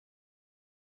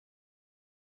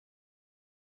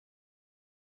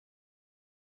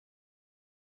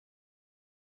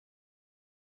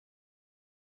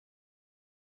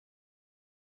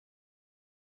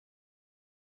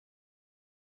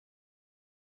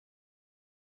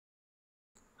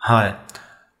Hi,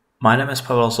 my name is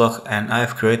Pavel Zoch and I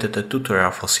have created a tutorial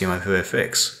for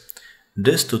cmiVFX.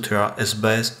 This tutorial is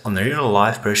based on a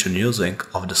real-life version using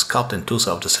of the sculpting tools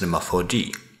of the Cinema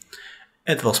 4D.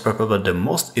 It was probably the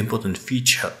most important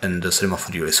feature in the Cinema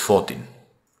 4D Release 14.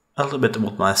 A little bit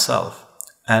about myself.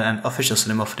 I'm an official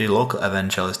Cinema 4D local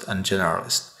evangelist and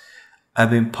generalist. I've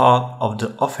been part of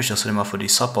the official Cinema 4D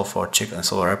support for Czech and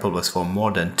Slovak Republics for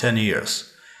more than 10 years.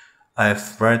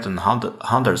 I've written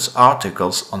hundreds of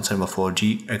articles on Cinema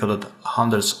 4D, recorded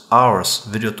hundreds of hours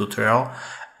video tutorial,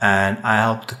 and I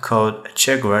helped to code a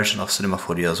Czech version of Cinema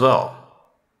 4D as well.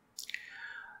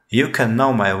 You can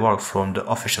know my work from the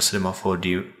official Cinema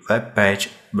 4D webpage,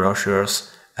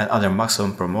 brochures, and other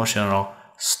Maxon promotional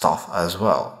stuff as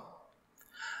well.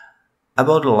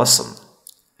 About the lesson.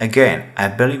 Again, I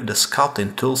believe the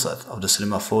sculpting toolset of the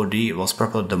Cinema 4D was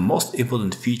probably the most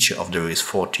important feature of the Release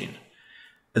 14.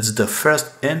 It's the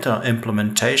first internal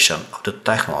implementation of the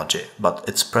technology, but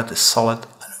it's pretty solid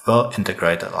and well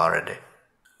integrated already.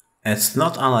 It's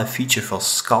not only a feature for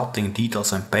sculpting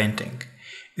details and painting.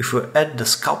 If you add the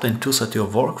sculpting toolset to your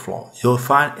workflow, you'll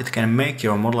find it can make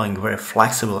your modeling very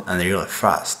flexible and really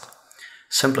fast.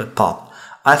 Simply put,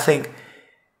 I think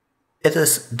it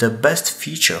is the best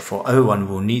feature for everyone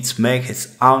who needs to make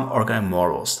his own organic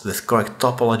models with correct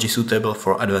topology suitable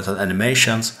for advanced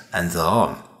animations and so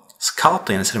on.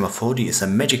 Sculpting in Cinema 4D is a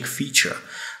magic feature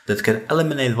that can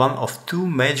eliminate one of two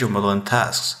major modeling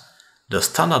tasks. The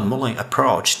standard modeling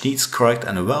approach needs correct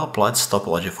and well-applied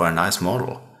topology for a nice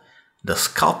model. The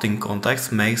sculpting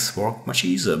context makes work much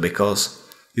easier because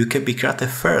you can be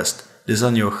creative first,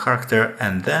 design your character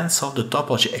and then solve the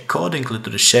topology accordingly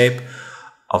to the shape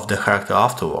of the character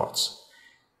afterwards.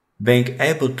 Being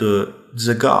able to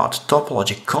disregard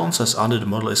topology concepts under the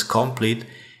model is complete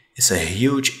is a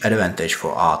huge advantage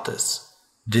for artists.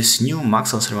 This new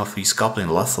Maxon C4d Sculpting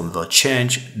lesson will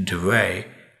change the way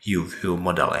you view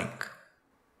modeling.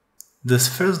 This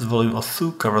first volume of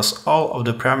 2 covers all of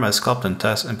the primary sculpting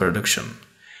tasks in production.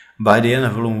 By the end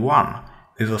of volume 1,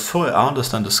 we will fully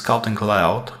understand the sculpting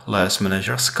layout, layers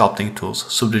manager, sculpting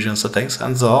tools, subdivision settings,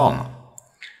 and so on.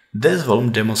 This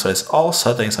volume demonstrates all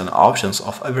settings and options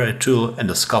of every tool in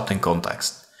the sculpting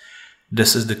context.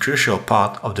 This is the crucial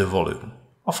part of the volume.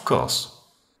 Of course.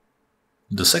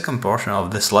 The second portion of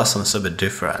this lesson is a bit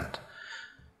different.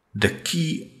 The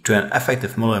key to an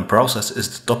effective modeling process is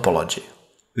the topology.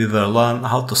 We will learn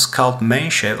how to sculpt main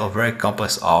shape of a very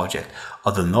complex object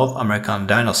of the North American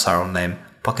dinosaur named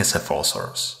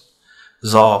Pachycephalosaurus.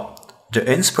 So, the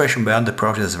inspiration behind the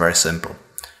project is very simple.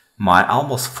 My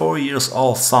almost 4 years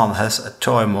old son has a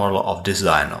toy model of this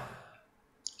dino.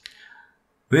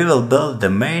 We will build the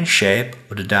main shape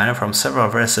of the dino from several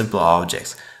very simple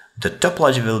objects. The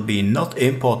topology will be not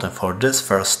important for this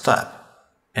first step.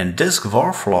 In this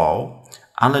workflow,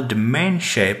 only the main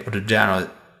shape of the dino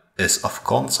is of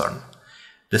concern.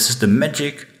 This is the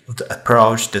magic of the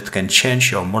approach that can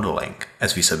change your modeling,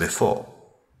 as we said before.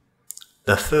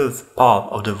 The third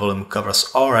part of the volume covers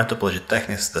all retopology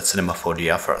techniques that Cinema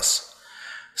 4D offers.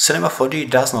 Cinema 4D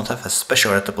does not have a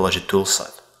special retopology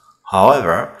toolset.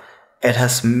 However, it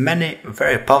has many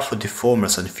very powerful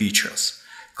deformers and features.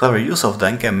 Clever use of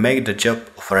them can make the job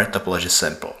of retopology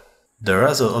simple. The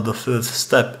result of the third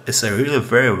step is a really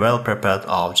very well prepared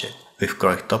object with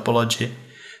correct topology,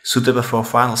 suitable for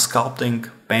final sculpting,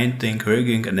 painting,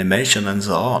 rigging, animation and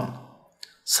so on.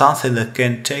 Something that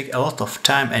can take a lot of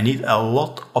time and need a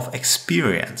lot of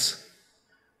experience.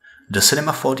 The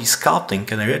Cinema 4D Sculpting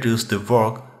can reduce the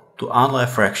work to only a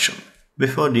fraction.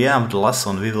 Before the end of the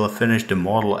lesson, we will finish the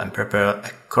model and prepare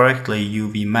a correctly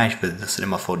UV match with the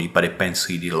Cinema 4D Body Paint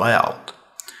 3D layout.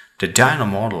 The dino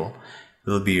model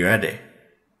will be ready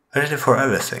for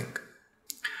everything.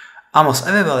 Almost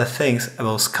everybody thinks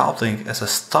about sculpting as a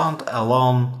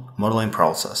stand-alone modeling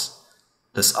process.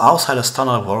 That's outside a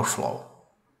standard workflow.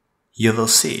 You will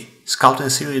see, sculpting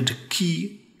is really the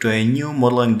key to a new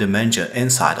modeling dimension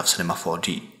inside of Cinema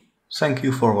 4D. Thank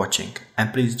you for watching,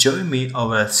 and please join me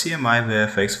over at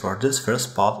cmiVFX for this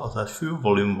first part of that full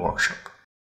volume workshop.